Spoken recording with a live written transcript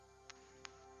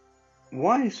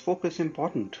Why is focus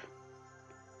important?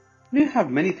 Do you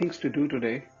have many things to do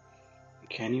today?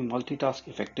 Can you multitask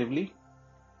effectively?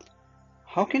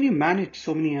 How can you manage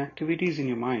so many activities in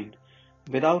your mind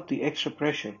without the extra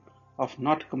pressure of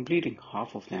not completing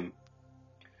half of them?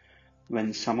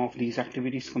 When some of these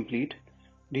activities complete,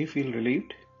 do you feel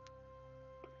relieved?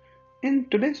 In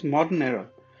today's modern era,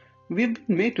 we've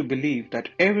been made to believe that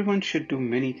everyone should do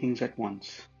many things at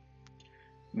once.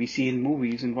 We see in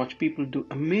movies and watch people do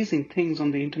amazing things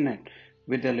on the internet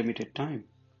with their limited time.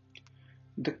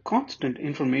 The constant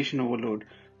information overload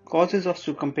causes us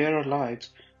to compare our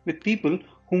lives with people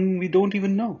whom we don't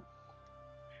even know.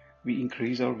 We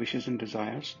increase our wishes and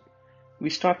desires. We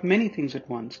start many things at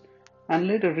once and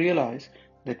later realize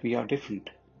that we are different.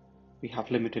 We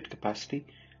have limited capacity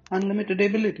and limited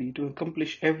ability to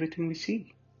accomplish everything we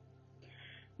see.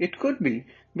 It could be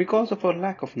because of our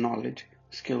lack of knowledge,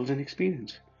 skills, and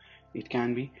experience. It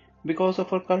can be because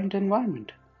of our current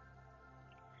environment.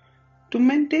 To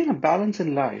maintain a balance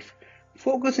in life,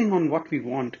 focusing on what we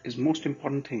want is most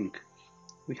important thing.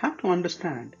 We have to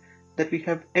understand that we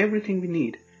have everything we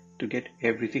need to get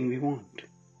everything we want.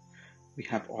 We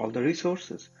have all the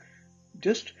resources.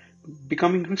 Just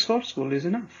becoming resourceful is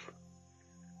enough.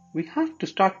 We have to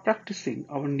start practicing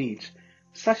our needs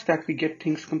such that we get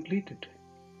things completed.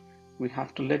 We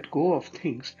have to let go of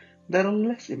things that are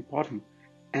less important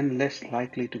and less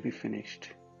likely to be finished.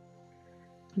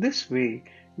 This way,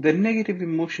 the negative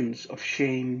emotions of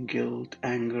shame, guilt,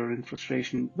 anger, and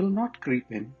frustration will not creep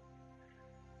in.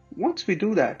 Once we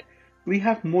do that, we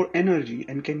have more energy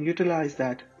and can utilize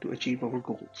that to achieve our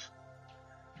goals.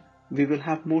 We will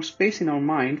have more space in our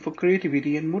mind for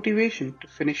creativity and motivation to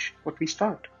finish what we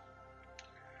start.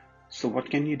 So what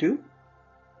can you do?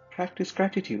 Practice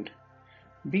gratitude.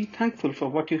 Be thankful for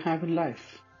what you have in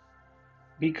life.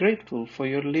 Be grateful for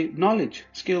your knowledge,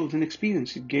 skills, and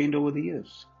experience you've gained over the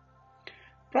years.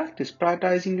 Practice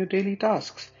prioritizing your daily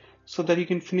tasks so that you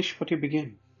can finish what you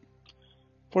begin.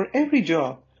 For every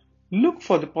job, look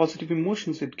for the positive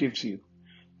emotions it gives you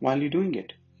while you're doing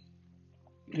it.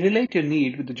 Relate your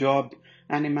need with the job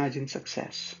and imagine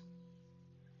success.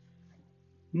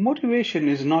 Motivation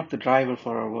is not the driver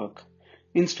for our work.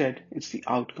 Instead, it's the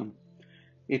outcome.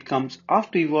 It comes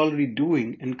after you've already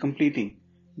doing and completing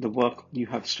the work you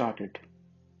have started.